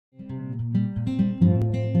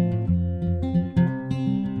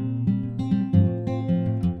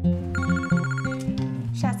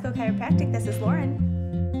Chiropractic. This is Lauren.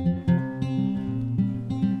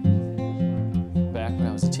 Back when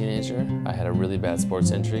I was a teenager, I had a really bad sports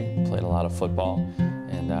injury, played a lot of football,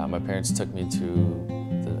 and my parents took me to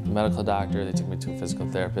the medical doctor, they took me to a physical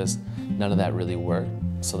therapist. None of that really worked.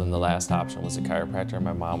 So then the last option was a chiropractor, and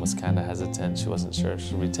my mom was kind of hesitant. She wasn't sure,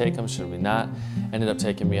 should we take him, should we not? Ended up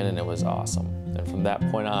taking me in, and it was awesome. And from that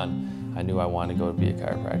point on, I knew I wanted to go to be a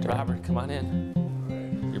chiropractor. Robert, come on in.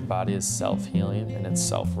 Your body is self-healing and it's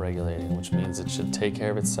self-regulating, which means it should take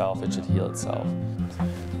care of itself, it should heal itself.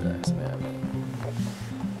 Nice, man.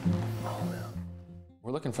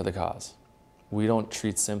 We're looking for the cause. We don't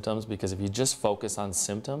treat symptoms because if you just focus on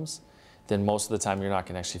symptoms, then most of the time you're not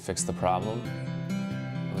going to actually fix the problem.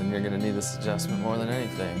 And then you're going to need this adjustment more than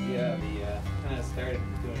anything. Yeah, kind of started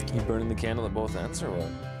doing it. You burning the candle at both ends or what?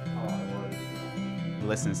 Oh, I would.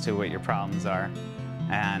 Listens to what your problems are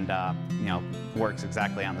and you know, works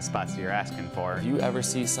exactly on the spots that you're asking for. If you ever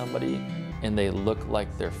see somebody and they look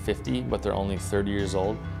like they're 50 but they're only 30 years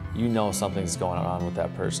old, you know something's going on with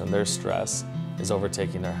that person. Their stress is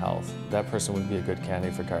overtaking their health. That person would be a good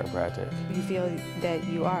candidate for chiropractic. You feel that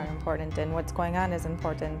you are important and what's going on is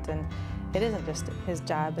important, and it isn't just his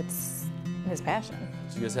job, it's his passion.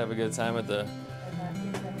 Did you guys have a good time at the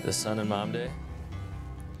Son and Mom Day?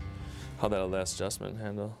 How'd that last adjustment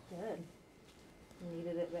handle? Good.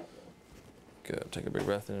 Needed it back. Good. Take a big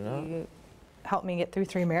breath in and out. You helped me get through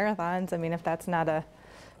 3 marathons. I mean, if that's not a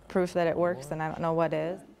proof that it works, then I don't know what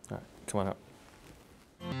is. All right, come on up.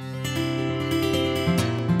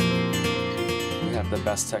 We have the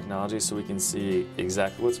best technology so we can see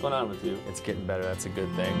exactly what's going on with you. It's getting better. That's a good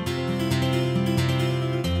thing.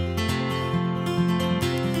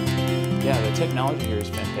 Yeah, the technology here is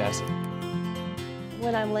fantastic.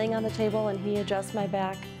 When I'm laying on the table and he adjusts my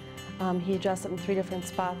back, he adjusts it in 3 different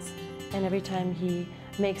spots, and every time he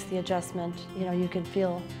makes the adjustment, you know, you can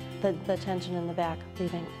feel the tension in the back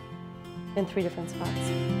leaving in 3 different spots.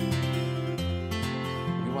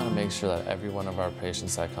 We want to make sure that every one of our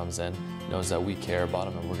patients that comes in knows that we care about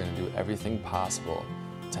them and we're going to do everything possible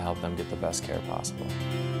to help them get the best care possible.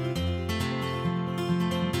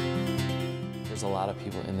 There's a lot of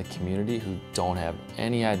people in the community who don't have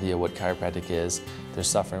any idea what chiropractic is. They're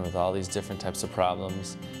suffering with all these different types of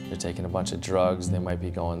problems. They're taking a bunch of drugs. They might be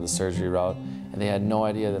going the surgery route. And they had no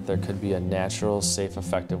idea that there could be a natural, safe,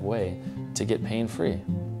 effective way to get pain-free.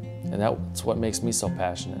 And that's what makes me so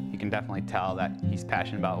passionate. You can definitely tell that he's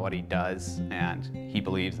passionate about what he does and he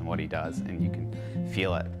believes in what he does, and you can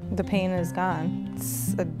feel it. The pain is gone.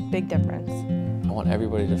 It's a big difference. I want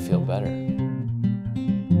everybody to feel better.